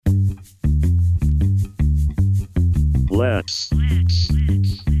Let's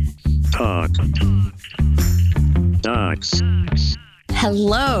talk docs.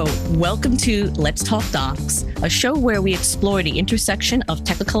 Hello, welcome to Let's Talk Docs, a show where we explore the intersection of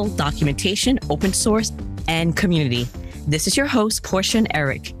technical documentation, open source, and community. This is your host, Portia and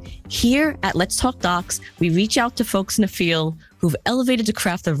Eric. Here at Let's Talk Docs, we reach out to folks in the field who've elevated the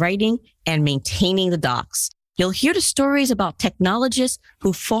craft of writing and maintaining the docs. You'll hear the stories about technologists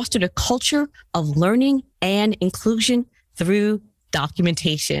who fostered a culture of learning and inclusion through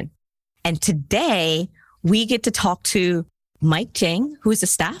documentation. And today, we get to talk to Mike Jang, who is a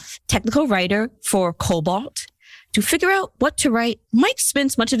staff technical writer for Cobalt. To figure out what to write, Mike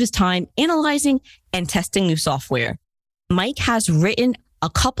spends much of his time analyzing and testing new software. Mike has written a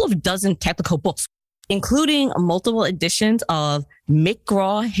couple of dozen technical books, including multiple editions of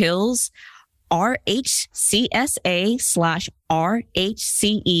McGraw-Hill's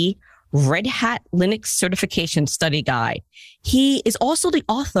RHCSA/RHCE Red Hat Linux Certification Study Guide. He is also the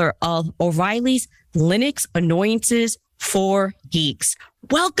author of O'Reilly's Linux Annoyances for Geeks.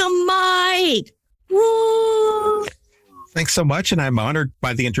 Welcome, Mike! Woo! Thanks so much, and I'm honored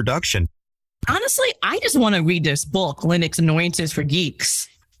by the introduction. Honestly, I just want to read this book, Linux Annoyances for Geeks.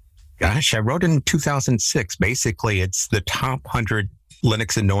 Gosh, I wrote it in 2006. Basically, it's the top 100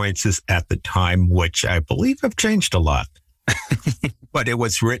 Linux annoyances at the time, which I believe have changed a lot. But it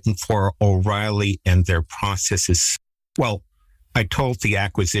was written for O'Reilly and their processes. Well, I told the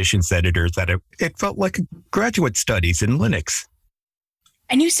acquisitions editor that it felt like graduate studies in Linux.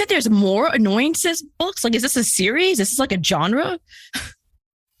 And you said there's more annoyances books? Like, is this a series? Is this like a genre?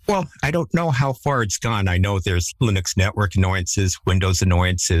 Well, I don't know how far it's gone. I know there's Linux network annoyances, Windows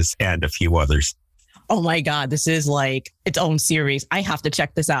annoyances, and a few others. Oh my God, this is like its own series. I have to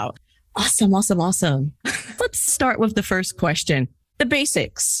check this out. Awesome. Let's start with the first question, the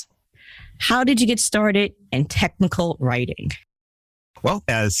basics. How did you get started in technical writing? Well,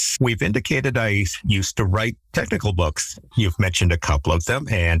 as we've indicated, I used to write technical books. You've mentioned a couple of them,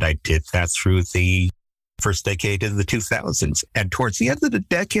 and I did that through the first decade of the 2000s. And towards the end of the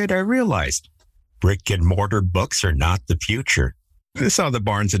decade, I realized brick and mortar books are not the future. I saw the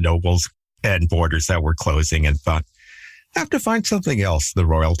Barnes and Nobles and Borders that were closing and thought, I have to find something else. The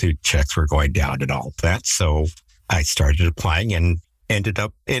royalty checks were going down and all that. So I started applying and ended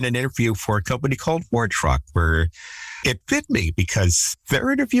up in an interview for a company called Wardrock, where it fit me because their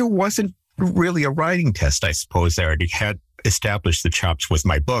interview wasn't really a writing test. I suppose I already had established the chops with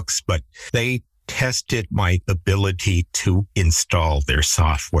my books, but they tested my ability to install their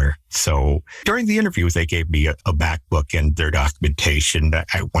software. So during the interview, they gave me a MacBook and their documentation.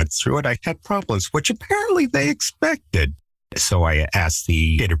 I went through it. I had problems, which apparently they expected. So I asked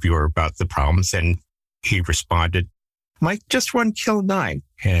the interviewer about the problems, and he responded, Mike, just run kill 9.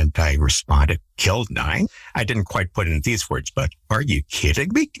 And I responded, kill 9? I didn't quite put it in these words, but are you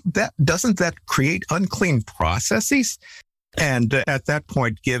kidding me? Doesn't that create unclean processes? And at that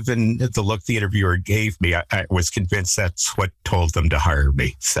point, given the look the interviewer gave me, I was convinced that's what told them to hire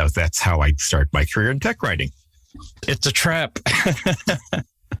me. So that's how I started my career in tech writing. It's a trap.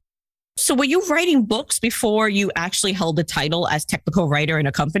 So were you writing books before you actually held the title as technical writer in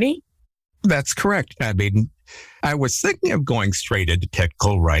a company? That's correct. I mean, I was thinking of going straight into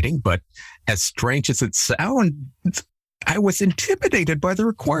technical writing, but as strange as it sounds, I was intimidated by the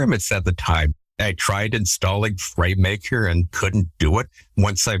requirements at the time. I tried installing FrameMaker and couldn't do it.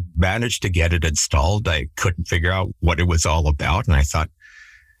 Once I managed to get it installed, I couldn't figure out what it was all about. And I thought,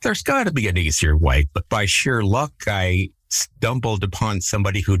 there's got to be an easier way. But by sheer luck, I stumbled upon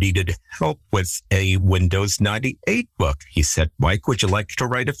somebody who needed help with a Windows 98 book. He said, Mike, would you like to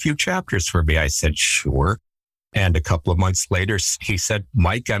write a few chapters for me? I said, sure. And a couple of months later, he said,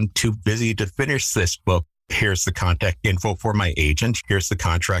 Mike, I'm too busy to finish this book. Here's the contact info for my agent. Here's the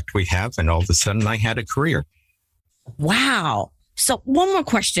contract we have. And all of a sudden I had a career. Wow. So one more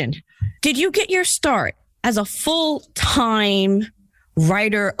question. Did you get your start as a full-time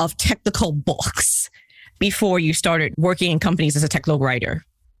writer of technical books before you started working in companies as a technical writer?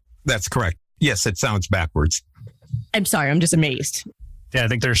 That's correct. Yes, it sounds backwards. I'm sorry. I'm just amazed. Yeah, I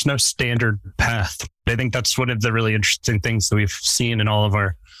think there's no standard path. I think that's one of the really interesting things that we've seen in all of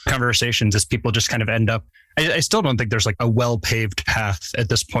our conversations is people just kind of end up. I still don't think there's like a well-paved path at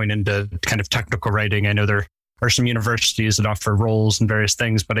this point into kind of technical writing. I know there are some universities that offer roles and various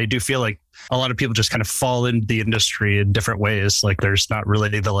things, but I do feel like a lot of people just kind of fall into the industry in different ways. Like there's not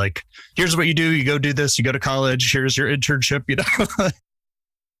really the like, here's what you do. You go do this, you go to college, here's your internship, you know?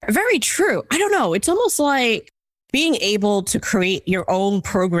 Very true. I don't know. It's almost like being able to create your own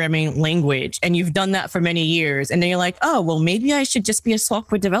programming language, and you've done that for many years, and then you're like, oh, well, maybe I should just be a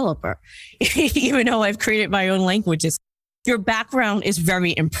software developer, even though I've created my own languages. Your background is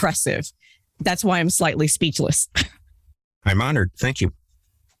very impressive. That's why I'm slightly speechless. I'm honored. Thank you.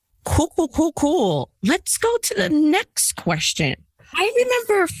 Cool. Let's go to the next question. I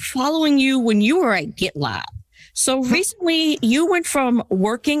remember following you when you were at GitLab. So recently you went from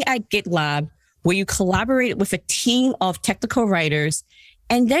working at GitLab, where you collaborated with a team of technical writers,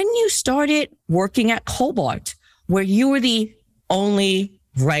 and then you started working at Cobalt, where you were the only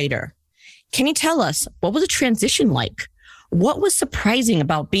writer. Can you tell us, what was the transition like? What was surprising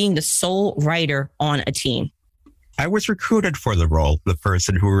about being the sole writer on a team? I was recruited for the role. The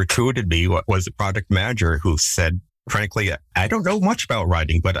person who recruited me was a product manager who said, frankly, I don't know much about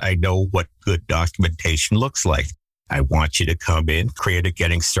writing, but I know what good documentation looks like. I want you to come in, create a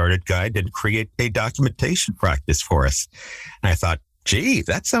getting started guide, and create a documentation practice for us. And I thought, gee,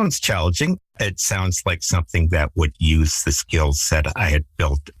 that sounds challenging. It sounds like something that would use the skill set I had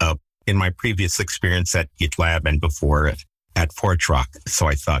built up in my previous experience at GitLab and before at ForgeRock. So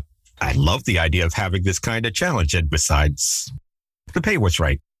I thought, I love the idea of having this kind of challenge. And besides, the pay was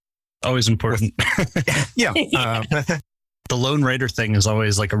right. Always important. Yeah. The lone writer thing is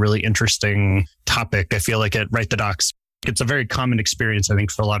always like a really interesting topic. I feel like at Write the Docs, it's a very common experience, I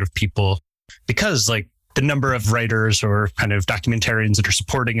think, for a lot of people, because like the number of writers or kind of documentarians that are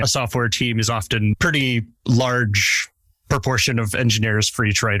supporting a software team is often pretty large proportion of engineers for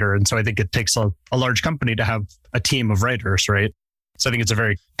each writer. And so I think it takes a large company to have a team of writers, right? So I think it's a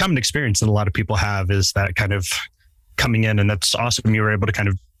very common experience that a lot of people have, is that kind of coming in. And that's awesome. You were able to kind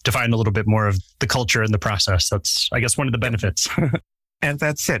of define a little bit more of the culture and the process. That's, I guess, one of the benefits. And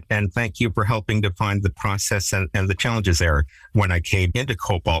that's it. And thank you for helping define the process and the challenges there. When I came into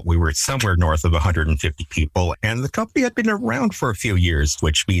Cobalt, we were somewhere north of 150 people, and the company had been around for a few years,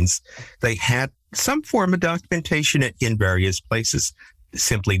 which means they had some form of documentation in various places,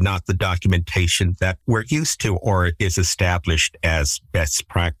 simply not the documentation that we're used to or is established as best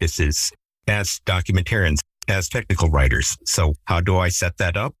practices as documentarians, as technical writers. So how do I set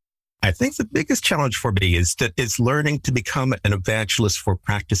that up? I think the biggest challenge for me is learning to become an evangelist for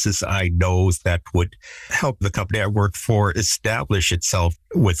practices I know that would help the company I work for establish itself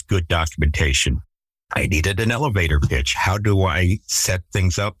with good documentation. I needed an elevator pitch. How do I set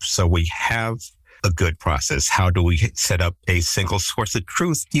things up so we have a good process? How do we set up a single source of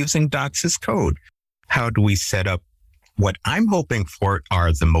truth using Docs as code? How do we set up what I'm hoping for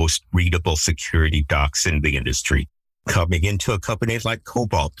are the most readable security docs in the industry? Coming into a company like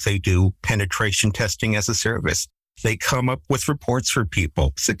Cobalt, they do penetration testing as a service. They come up with reports for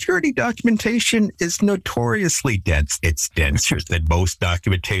people. Security documentation is notoriously dense. It's denser than most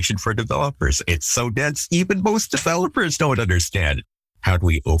documentation for developers. It's so dense, even most developers don't understand it. How do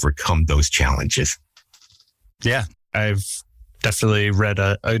we overcome those challenges? Yeah, I've definitely read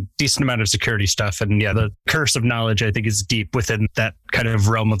a decent amount of security stuff. And yeah, the curse of knowledge, I think, is deep within that kind of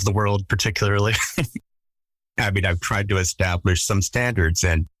realm of the world, particularly. I mean, I've tried to establish some standards,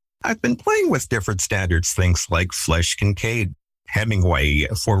 and I've been playing with different standards, things like Flesch Kincaid, Hemingway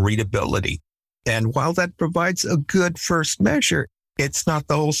for readability. And while that provides a good first measure, it's not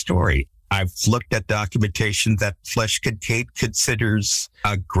the whole story. I've looked at documentation that Flesch Kincaid considers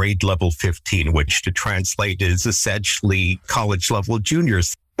a grade level 15, which to translate is essentially college level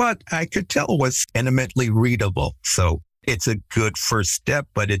juniors, but I could tell was eminently readable. So it's a good first step,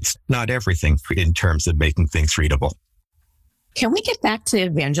 but it's not everything in terms of making things readable. Can we get back to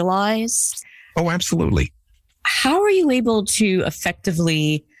evangelize? Oh, absolutely. How are you able to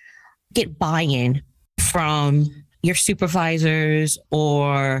effectively get buy-in from your supervisors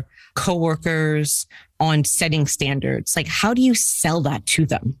or coworkers on setting standards? Like, how do you sell that to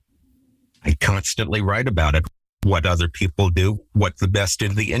them? I constantly write about it, what other people do, what the best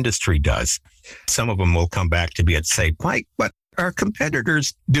in the industry does. Some of them will come back to me and say, Mike, but our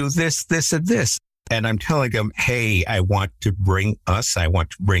competitors do this, this, and this. And I'm telling them, hey, I want to bring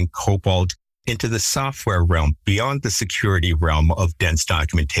Cobalt into the software realm, beyond the security realm of dense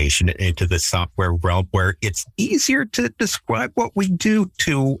documentation, into the software realm where it's easier to describe what we do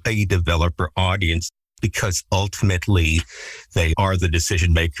to a developer audience, because ultimately they are the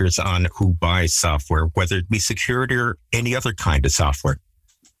decision makers on who buys software, whether it be security or any other kind of software.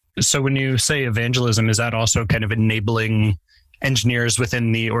 So when you say evangelism, is that also kind of enabling engineers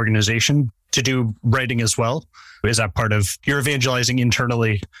within the organization to do writing as well? Is that part of your evangelizing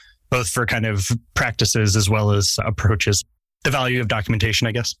internally, both for kind of practices as well as approaches, the value of documentation,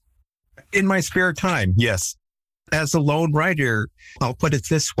 I guess? In my spare time, yes. As a lone writer, I'll put it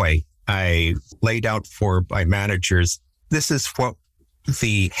this way. I laid out for my managers, this is what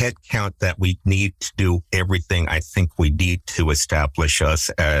the headcount that we need to do everything I think we need to establish us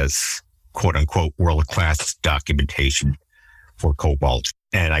as quote unquote world-class documentation for Cobalt.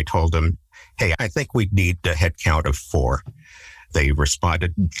 And I told them, hey, I think we need a head count of 4. They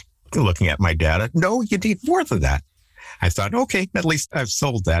responded, looking at my data, no, you need more than that. I thought, okay, at least I've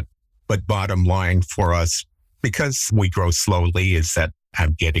sold that. But bottom line for us, because we grow slowly, is that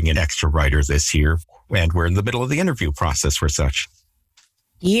I'm getting an extra writer this year, and we're in the middle of the interview process for such.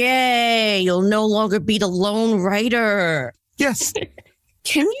 Yay, you'll no longer be the lone writer. Yes.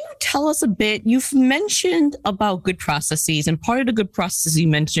 Can you tell us a bit? You've mentioned about good processes, and part of the good processes you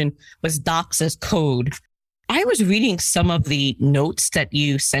mentioned was docs as code. I was reading some of the notes that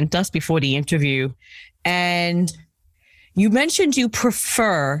you sent us before the interview, and you mentioned you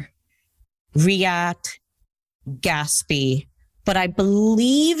prefer React, Gatsby, but I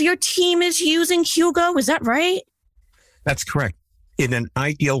believe your team is using Hugo. Is that right? That's correct. In an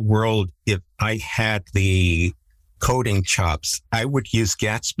ideal world, if I had the coding chops, I would use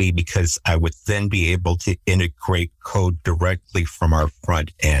Gatsby because I would then be able to integrate code directly from our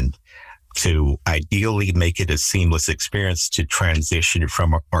front end to ideally make it a seamless experience to transition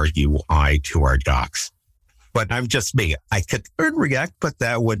from our UI to our docs. But I'm just me. I could learn React, but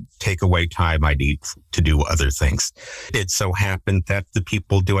that would take away time I need to do other things. It so happened that the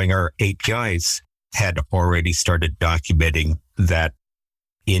people doing our APIs had already started documenting that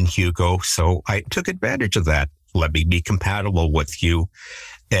in Hugo. So I took advantage of that. Let me be compatible with you.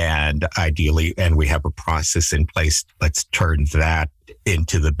 And ideally, and we have a process in place, let's turn that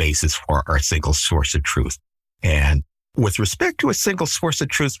into the basis for our single source of truth. And with respect to a single source of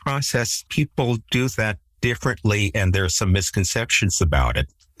truth process, people do that differently, and there are some misconceptions about it.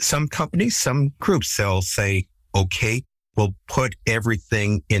 Some companies, some groups, they'll say, okay, we'll put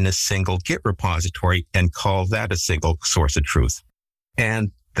everything in a single Git repository and call that a single source of truth.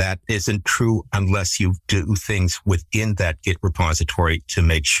 And that isn't true unless you do things within that Git repository to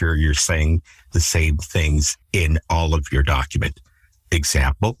make sure you're saying the same things in all of your document.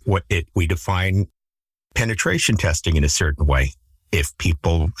 Example, we define penetration testing in a certain way. If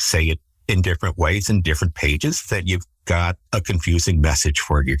people say it in different ways in different pages, then you've got a confusing message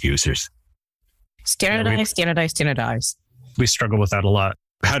for your users. Standardize. We struggle with that a lot.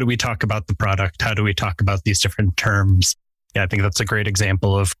 How do we talk about the product? How do we talk about these different terms? Yeah, I think that's a great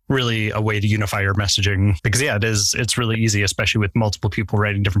example of really a way to unify your messaging because it's really easy, especially with multiple people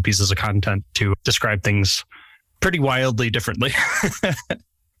writing different pieces of content to describe things pretty wildly differently.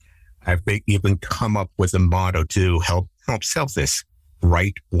 I've even come up with a motto to help sell this.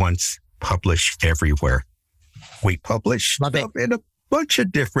 Write once, publish everywhere. We publish in a bunch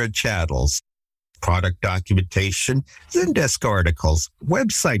of different channels. Product documentation, Zendesk articles,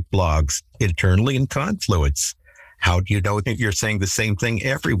 website blogs, internally in Confluence. How do you know that you're saying the same thing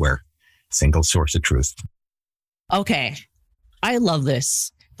everywhere? Single source of truth. Okay. I love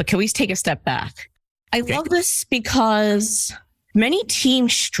this, but can we take a step back? I love this because many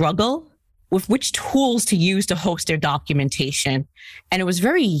teams struggle with which tools to use to host their documentation. And it was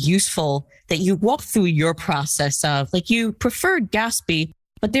very useful that you walked through your process of you preferred Gatsby,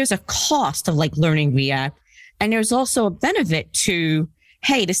 but there's a cost of learning React. And there's also a benefit to,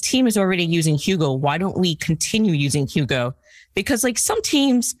 hey, this team is already using Hugo. Why don't we continue using Hugo? Because some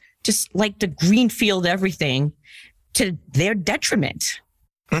teams just like to greenfield everything to their detriment.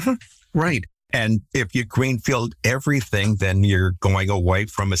 Mm-hmm. Right. And if you greenfield everything, then you're going away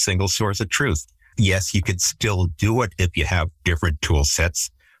from a single source of truth. Yes, you could still do it if you have different tool sets,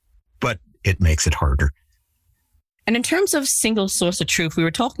 but it makes it harder. And in terms of single source of truth, we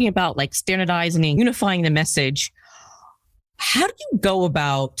were talking about standardizing and unifying the message. How do you go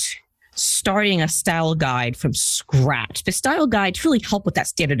about starting a style guide from scratch? The style guides really help with that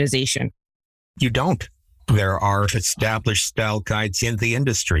standardization. You don't. There are established style guides in the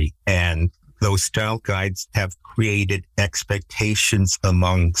industry, and those style guides have created expectations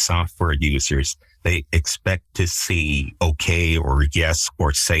among software users. They expect to see okay or yes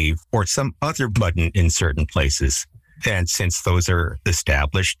or save or some other button in certain places. And since those are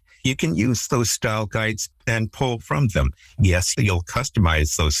established, you can use those style guides and pull from them. Yes, you'll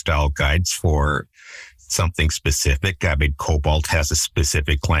customize those style guides for something specific. I mean, Cobalt has a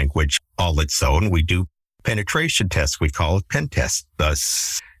specific language all its own. We do penetration tests. We call it pen tests.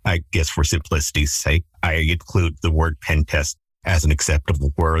 Thus, I guess for simplicity's sake, I include the word pen test as an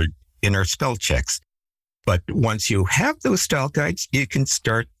acceptable word in our spell checks. But once you have those style guides, you can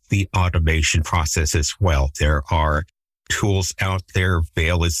start the automation process as well. There are tools out there.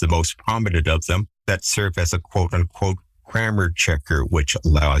 Veil is the most prominent of them that serve as a quote unquote grammar checker, which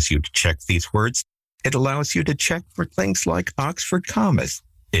allows you to check these words. It allows you to check for things like Oxford commas.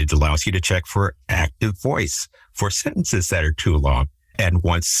 It allows you to check for active voice for sentences that are too long. And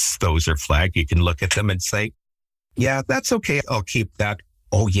once those are flagged, you can look at them and say, Yeah, that's okay. I'll keep that.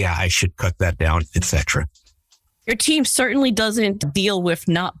 Oh, yeah, I should cut that down, etc. Your team certainly doesn't deal with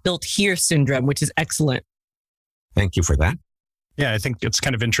not built here syndrome, which is excellent. Thank you for that. Yeah, I think it's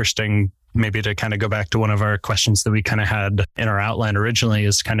kind of interesting maybe to kind of go back to one of our questions that we kind of had in our outline originally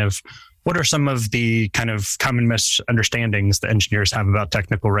is kind of what are some of the kind of common misunderstandings that engineers have about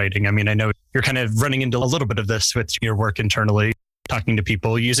technical writing? I mean, I know you're kind of running into a little bit of this with your work internally, talking to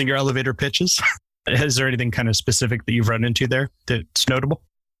people, using your elevator pitches. Is there anything kind of specific that you've run into there that's notable?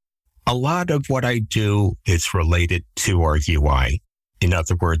 A lot of what I do is related to our UI. In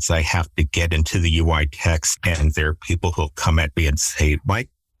other words, I have to get into the UI text, and there are people who'll come at me and say, Mike,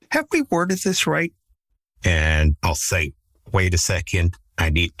 have we worded this right? And I'll say, wait a second,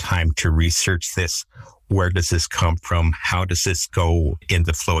 I need time to research this. Where does this come from? How does this go in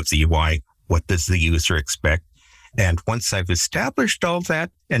the flow of the UI? What does the user expect? And once I've established all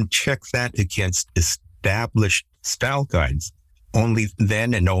that and checked that against established style guides, only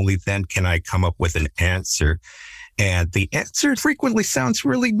then and only then can I come up with an answer. And the answer frequently sounds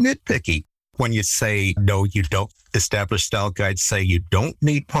really nitpicky. When you say, no, you don't, established style guides say you don't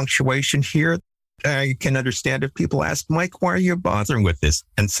need punctuation here. I can understand if people ask, Mike, why are you bothering with this?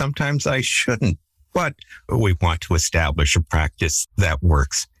 And sometimes I shouldn't, but we want to establish a practice that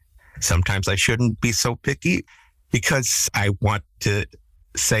works. Sometimes I shouldn't be so picky because I want to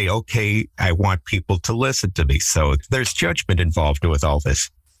say, okay, I want people to listen to me. So there's judgment involved with all this.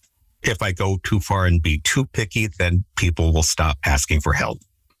 If I go too far and be too picky, then people will stop asking for help.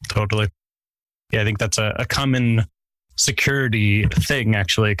 Totally. Yeah, I think that's a common security thing,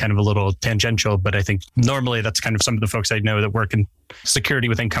 actually, kind of a little tangential, but I think normally that's kind of some of the folks I know that work in security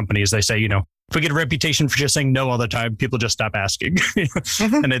within companies. They say, if we get a reputation for just saying no all the time, people just stop asking.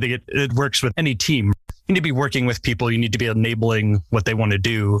 And I think it works with any team. You need to be working with people. You need to be enabling what they want to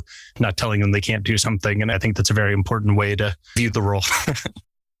do, not telling them they can't do something. And I think that's a very important way to view the role.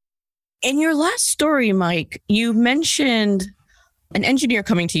 In your last story, Mike, you mentioned an engineer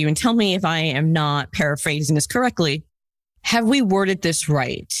coming to you, and tell me if I am not paraphrasing this correctly. Have we worded this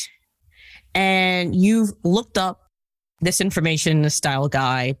right? And you've looked up this information in the style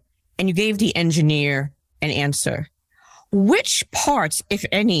guide, and you gave the engineer an answer. Which parts, if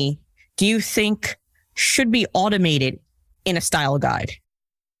any, do you think should be automated in a style guide?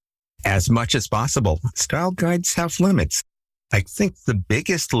 As much as possible. Style guides have limits. I think the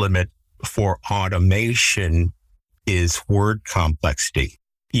biggest limit for automation is word complexity.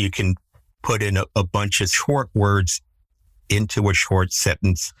 You can put in a bunch of short words into a short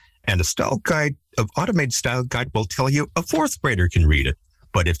sentence, and a style guide, an automated style guide will tell you a fourth grader can read it.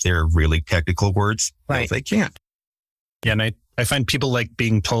 But if they're really technical words, right, no, they can't. Yeah, and I find people like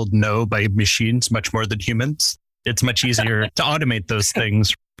being told no by machines much more than humans. It's much easier to automate those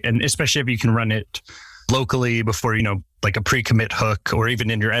things. And especially if you can run it locally before, like a pre-commit hook, or even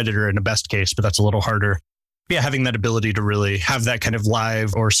in your editor in a best case, but that's a little harder. Yeah, having that ability to really have that kind of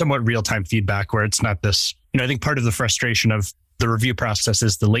live or somewhat real-time feedback where it's not this, I think part of the frustration of the review process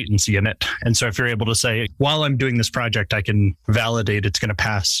is the latency in it. And so if you're able to say, while I'm doing this project, I can validate it's going to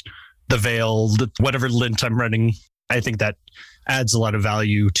pass the veil, whatever lint I'm running, I think that adds a lot of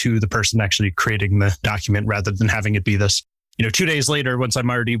value to the person actually creating the document rather than having it be this, 2 days later, once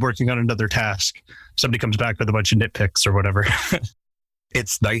I'm already working on another task, somebody comes back with a bunch of nitpicks or whatever.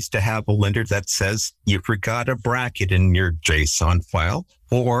 It's nice to have a linter that says you forgot a bracket in your JSON file,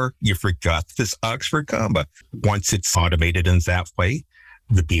 or you forgot this Oxford comma. Once it's automated in that way,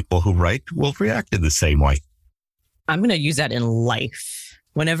 the people who write will react in the same way. I'm going to use that in life.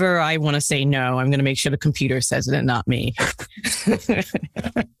 Whenever I want to say no, I'm going to make sure the computer says it and not me.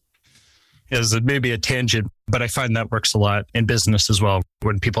 Is maybe a tangent, but I find that works a lot in business as well.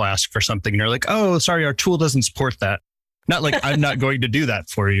 When people ask for something and you're like, oh, sorry, our tool doesn't support that. Not like I'm not going to do that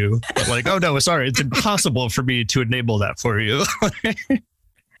for you, but like, oh no, sorry, it's impossible for me to enable that for you.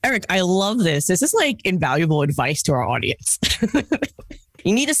 Eric, I love this. This is like invaluable advice to our audience.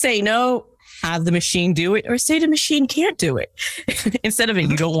 You need to say no, have the machine do it, or say the machine can't do it instead of it,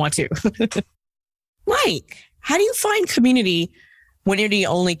 you don't want to. Mike, how do you find community when you're the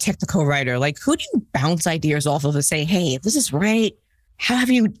only technical writer? Like, who do you bounce ideas off of and say, hey, if this is right, how have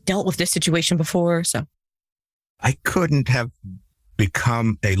you dealt with this situation before? So I couldn't have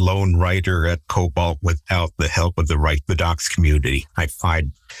become a lone writer at Cobalt without the help of the Write the Docs community. I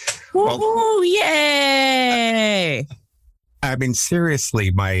find... Woo, yay! I mean, seriously,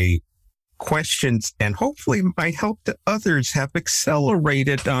 my questions and hopefully my help to others have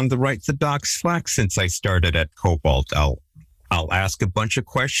accelerated on the Write the Docs Slack since I started at Cobalt. I'll ask a bunch of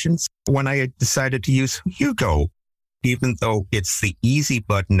questions. When I decided to use Hugo, even though it's the easy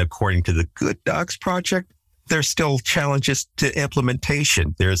button according to the Good Docs project, there's still challenges to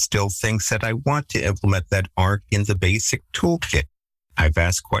implementation. There's still things that I want to implement that aren't in the basic toolkit. I've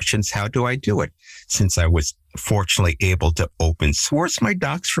asked questions, how do I do it? Since I was fortunately able to open source my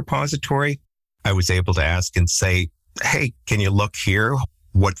docs repository, I was able to ask and say, hey, can you look here?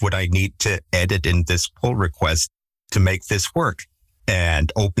 What would I need to edit in this pull request to make this work?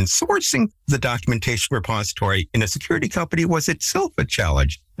 And open sourcing the documentation repository in a security company was itself a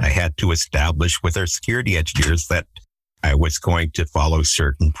challenge. I had to establish with our security engineers that I was going to follow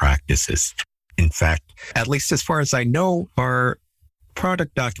certain practices. In fact, at least as far as I know, our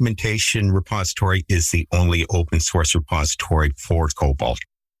product documentation repository is the only open source repository for Cobalt.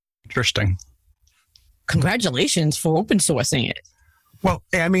 Interesting. Congratulations for open sourcing it. Well,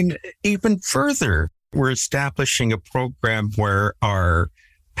 I mean, even further, we're establishing a program where our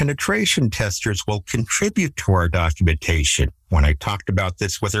penetration testers will contribute to our documentation. When I talked about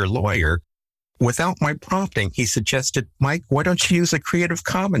this with our lawyer, without my prompting, he suggested, Mike, why don't you use a Creative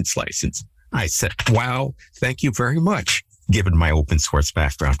Commons license? I said, wow, thank you very much, given my open source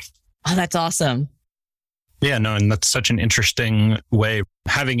background. Oh, that's awesome. Yeah, no, and that's such an interesting way.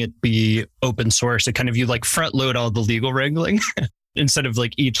 Having it be open source, it kind of, you like front load all the legal wrangling instead of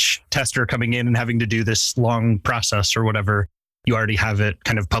like each tester coming in and having to do this long process or whatever. You already have it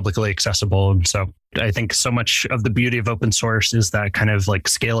kind of publicly accessible. And so I think so much of the beauty of open source is that kind of like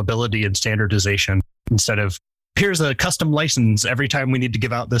scalability and standardization instead of here's a custom license every time we need to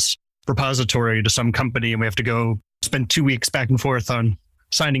give out this repository to some company and we have to go spend 2 weeks back and forth on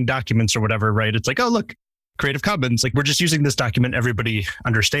signing documents or whatever, right? It's like, oh, look, Creative Commons, like we're just using this document everybody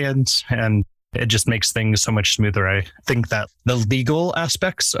understands, and it just makes things so much smoother. I think that the legal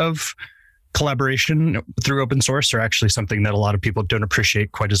aspects of collaboration through open source are actually something that a lot of people don't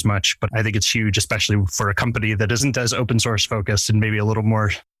appreciate quite as much, but I think it's huge, especially for a company that isn't as open source focused and maybe a little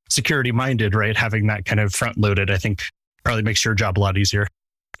more security minded, right? Having that kind of front loaded, I think probably makes your job a lot easier.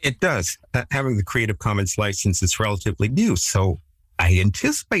 It does. Having the Creative Commons license is relatively new, so I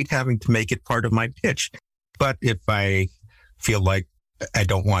anticipate having to make it part of my pitch. But if I feel like I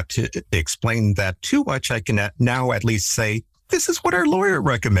don't want to explain that too much, I can now at least say, this is what our lawyer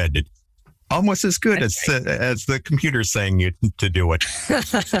recommended. Almost as good as the computer saying you to do it.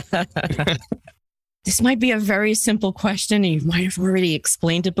 This might be a very simple question, and you might have already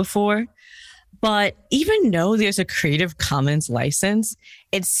explained it before. But even though there's a Creative Commons license,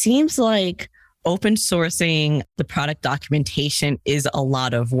 it seems like open sourcing the product documentation is a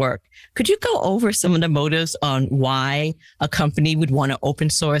lot of work. Could you go over some of the motives on why a company would want to open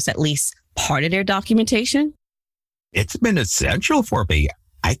source at least part of their documentation? It's been essential for me.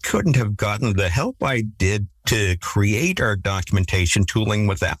 I couldn't have gotten the help I did to create our documentation tooling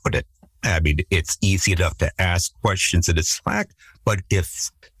without it. I mean, it's easy enough to ask questions in a Slack, but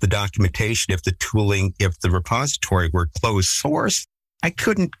if the documentation, if the tooling, if the repository were closed source, I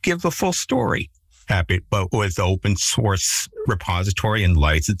couldn't give the full story. But with open source repository and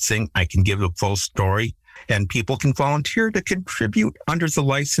licensing, I can give a full story and people can volunteer to contribute under the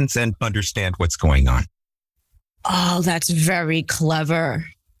license and understand what's going on. Oh, that's very clever.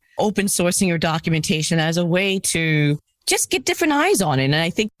 Open sourcing your documentation as a way to just get different eyes on it. And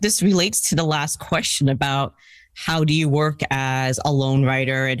I think this relates to the last question about how do you work as a lone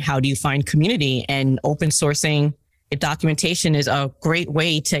writer and how do you find community? And open sourcing documentation is a great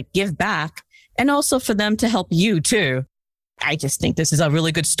way to give back and also for them to help you too. I just think this is a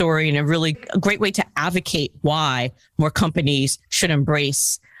really good story and a great way to advocate why more companies should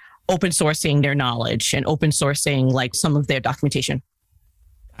embrace open sourcing their knowledge and open sourcing like some of their documentation.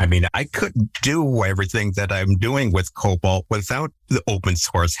 I mean, I couldn't do everything that I'm doing with Cobalt without the open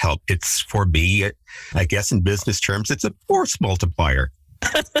source help. It's for me, I guess in business terms, it's a force multiplier.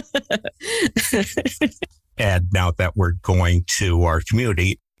 And now that we're going to our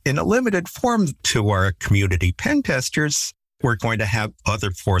community in a limited form to our community pen testers, we're going to have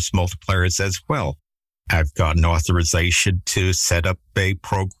other force multipliers as well. I've gotten authorization to set up a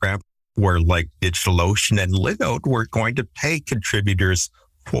program where, like DigitalOcean and Linode, we're going to pay contributors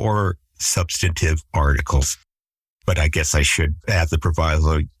for substantive articles. But I guess I should add the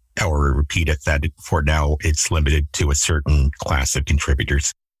proviso or repeat it that for now it's limited to a certain class of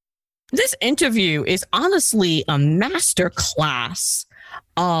contributors. This interview is honestly a master class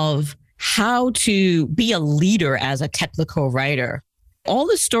of how to be a leader as a technical writer. All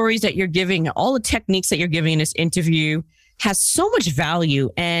the stories that you're giving, all the techniques that you're giving in this interview has so much value.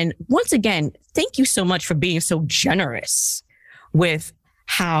 And once again, thank you so much for being so generous with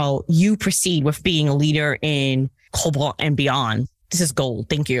how you proceed with being a leader in Cobalt and beyond. This is gold.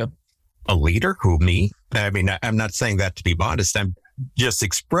 Thank you. A leader? Who, me? I mean, I'm not saying that to be modest. I'm just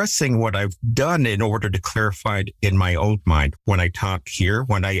expressing what I've done in order to clarify it in my own mind. When I talk here,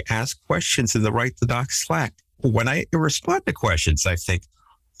 when I ask questions in the Write the Docs Slack, when I respond to questions, I think,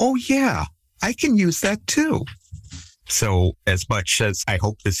 oh yeah, I can use that too. So as much as I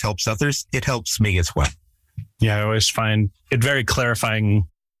hope this helps others, it helps me as well. Yeah, I always find it very clarifying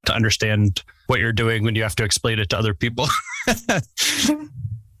to understand what you're doing when you have to explain it to other people.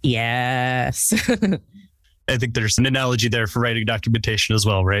 Yes. I think there's an analogy there for writing documentation as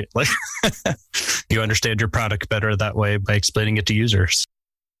well, right? Like you understand your product better that way by explaining it to users.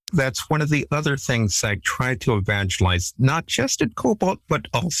 That's one of the other things I try to evangelize, not just at Cobalt, but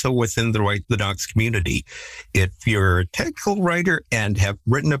also within the Write the Docs community. If you're a technical writer and have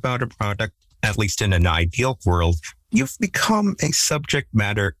written about a product, at least in an ideal world, you've become a subject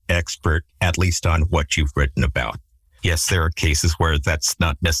matter expert, at least on what you've written about. Yes, there are cases where that's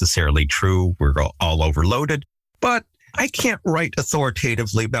not necessarily true. We're all overloaded, but I can't write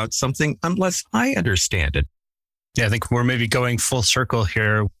authoritatively about something unless I understand it. Yeah, I think we're maybe going full circle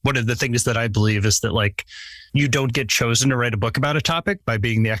here. One of the things that I believe is that like you don't get chosen to write a book about a topic by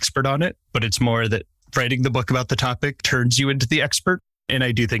being the expert on it, but it's more that writing the book about the topic turns you into the expert. And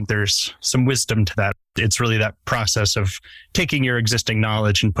I do think there's some wisdom to that. It's really that process of taking your existing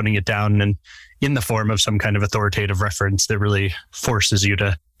knowledge and putting it down and in the form of some kind of authoritative reference that really forces you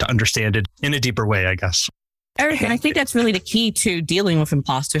to understand it in a deeper way, I guess. Eric, and I think that's really the key to dealing with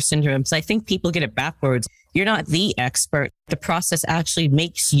imposter syndromes. I think people get it backwards. You're not the expert. The process actually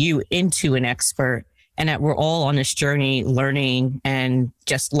makes you into an expert, and that we're all on this journey learning and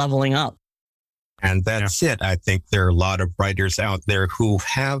just leveling up. And that's it. I think there are a lot of writers out there who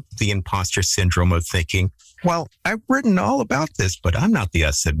have the imposter syndrome of thinking, well, I've written all about this, but I'm not the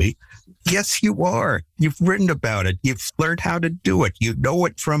SME. Yes, you are. You've written about it. You've learned how to do it. You know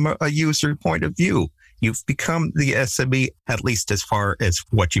it from a user point of view. You've become the SME, at least as far as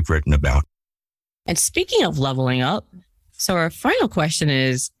what you've written about. And speaking of leveling up, so our final question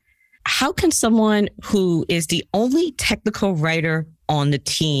is, how can someone who is the only technical writer on the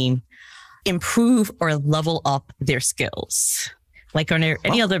team improve or level up their skills? Like, are there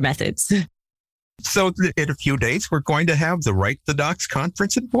any other methods? So in a few days, we're going to have the Write the Docs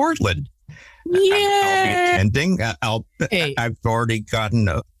conference in Portland. Yeah. I'll be attending. I've already gotten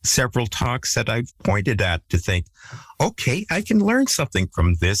several talks that I've pointed at to think, okay, I can learn something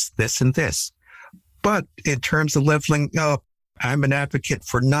from this, and this. But in terms of leveling up, I'm an advocate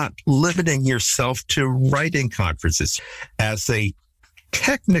for not limiting yourself to writing conferences. As a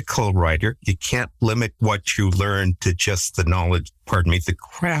technical writer, you can't limit what you learn to just the knowledge, the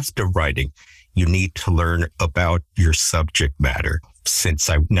craft of writing. You need to learn about your subject matter. Since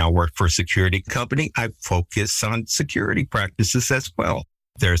I now work for a security company, I focus on security practices as well.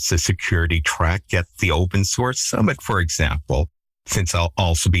 There's a security track at the Open Source Summit, for example. Since I'll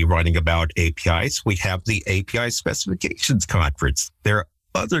also be writing about APIs, we have the API Specifications Conference. There are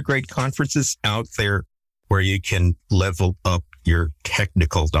other great conferences out there where you can level up your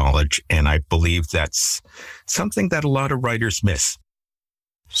technical knowledge. And I believe that's something that a lot of writers miss.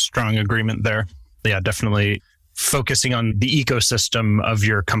 Strong agreement there. Yeah, definitely focusing on the ecosystem of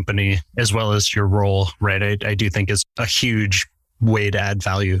your company as well as your role, right? I do think is a huge way to add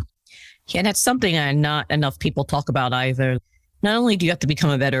value. Yeah, and that's something that not enough people talk about either. Not only do you have to become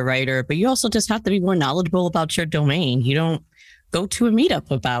a better writer, but you also just have to be more knowledgeable about your domain. You don't go to a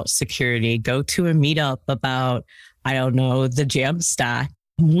meetup about security, go to a meetup about, I don't know, the Jamstack.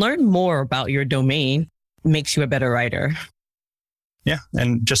 Learn more about your domain makes you a better writer. Yeah.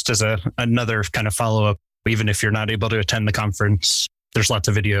 And just as another kind of follow-up, even if you're not able to attend the conference, there's lots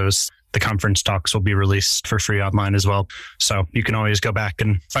of videos. The conference talks will be released for free online as well. So you can always go back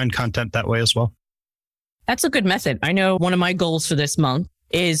and find content that way as well. That's a good method. I know one of my goals for this month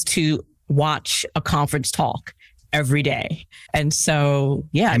is to watch a conference talk every day. And so,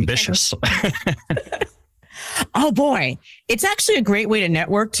 yeah. Ambitious. Oh boy. It's actually a great way to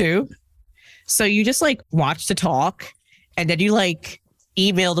network too. So you just like watch the talk and then you like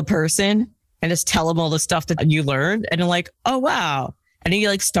email the person and just tell them all the stuff that you learned. And they're like, oh, wow. And then you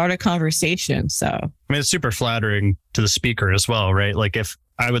like start a conversation. So, I mean, it's super flattering to the speaker as well, right? Like if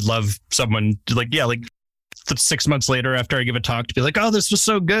I would love someone to like 6 months later after I give a talk to be like, oh, this was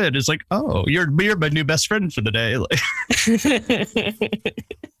so good. It's like, oh, you're my new best friend for the day.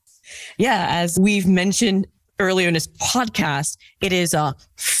 Yeah. As we've mentioned earlier in this podcast, it is a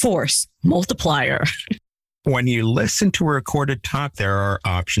force multiplier. When you listen to a recorded talk, there are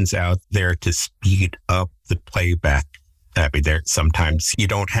options out there to speed up the playback. I mean, sometimes you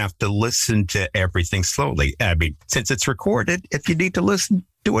don't have to listen to everything slowly. I mean, since it's recorded, if you need to listen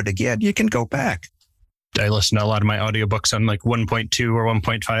to it again, you can go back. I listen to a lot of my audiobooks on like 1.2 or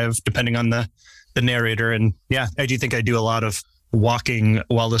 1.5, depending on the narrator. And yeah, I do think I do a lot of walking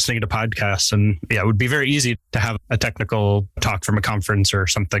while listening to podcasts. And yeah, it would be very easy to have a technical talk from a conference or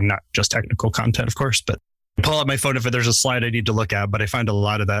something, not just technical content, of course, but pull out my phone if there's a slide I need to look at. But I find a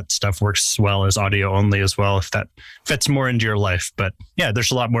lot of that stuff works well as audio only as well, if that fits more into your life. But yeah,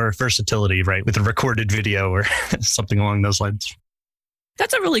 there's a lot more versatility, right, with a recorded video or something along those lines.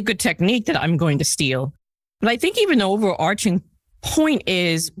 That's a really good technique that I'm going to steal. But I think even the overarching point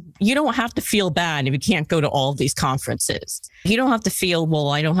is you don't have to feel bad if you can't go to all of these conferences. You don't have to feel, well,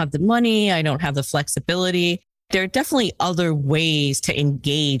 I don't have the money, I don't have the flexibility. There are definitely other ways to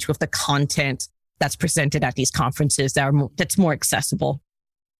engage with the content that's presented at these conferences that's more accessible.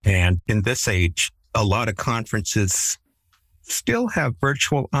 And in this age, a lot of conferences still have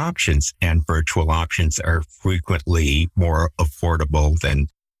virtual options, and virtual options are frequently more affordable than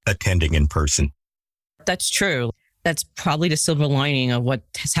attending in person. That's true. That's probably the silver lining of what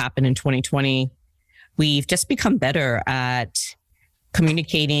has happened in 2020. We've just become better at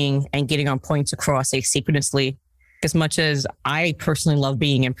communicating and getting our points across asynchronously. As much as I personally love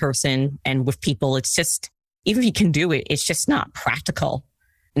being in person and with people, it's just, even if you can do it, it's just not practical.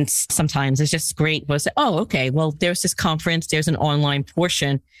 And sometimes it's just great. Was oh, okay, well, there's this conference, there's an online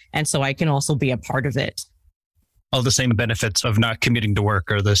portion, and so I can also be a part of it. All the same benefits of not commuting to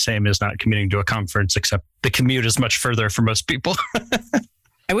work are the same as not commuting to a conference, except the commute is much further for most people.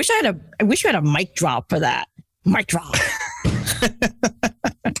 I wish you had a mic drop for that. Mic drop.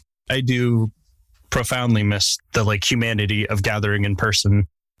 I do profoundly miss the humanity of gathering in person.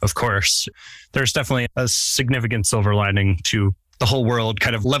 Of course, there's definitely a significant silver lining to the whole world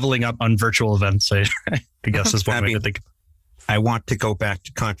kind of leveling up on virtual events. I guess is one way to think. I want to go back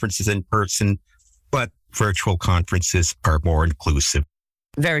to conferences in person, but virtual conferences are more inclusive.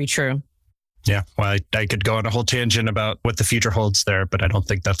 Very true. Yeah, well, I could go on a whole tangent about what the future holds there, but I don't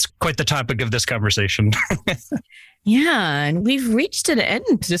think that's quite the topic of this conversation. Yeah, and we've reached to the end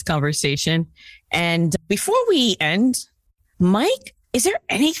of this conversation. And before we end, Mike, is there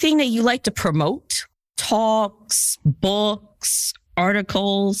anything that you like to promote? Talks, books,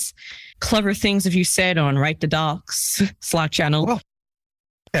 articles, clever things have you said on Write the Docs Slack channel? Well,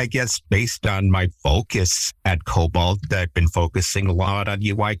 I guess based on my focus at Cobalt, I've been focusing a lot on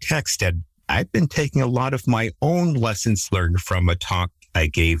UI text, and I've been taking a lot of my own lessons learned from a talk I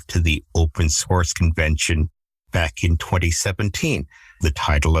gave to the open source convention back in 2017. The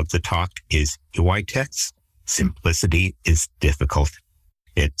title of the talk is UI Text, Simplicity is Difficult.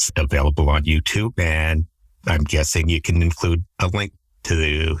 It's available on YouTube, and I'm guessing you can include a link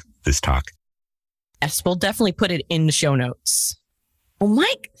to this talk. Yes, we'll definitely put it in the show notes. Well,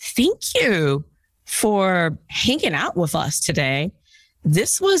 Mike, thank you for hanging out with us today.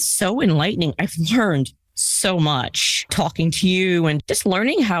 This was so enlightening. I've learned so much talking to you and just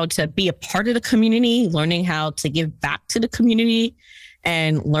learning how to be a part of the community, learning how to give back to the community,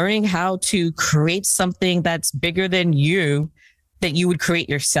 and learning how to create something that's bigger than you, that you would create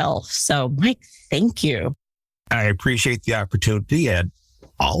yourself. So, Mike, thank you. I appreciate the opportunity, and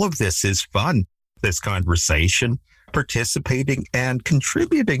all of this is fun. This conversation, participating and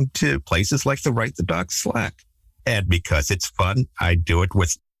contributing to places like the Write the Docs Slack. And because it's fun, I do it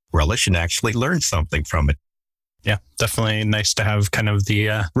with relish and actually learn something from it. Yeah, definitely nice to have kind of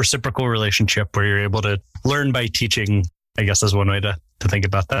the reciprocal relationship where you're able to learn by teaching, I guess is one way to think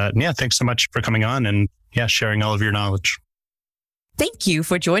about that. And yeah, thanks so much for coming on and sharing all of your knowledge. Thank you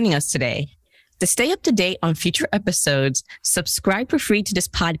for joining us today. To stay up to date on future episodes, subscribe for free to this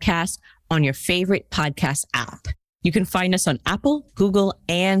podcast on your favorite podcast app. You can find us on Apple, Google,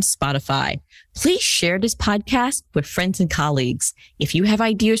 and Spotify. Please share this podcast with friends and colleagues. If you have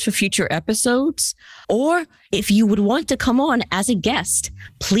ideas for future episodes, or if you would want to come on as a guest,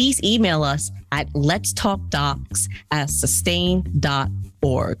 please email us at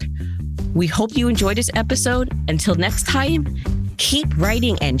letstalkdocs@sustain.org. We hope you enjoyed this episode. Until next time, keep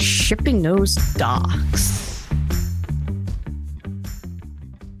writing and shipping those docs.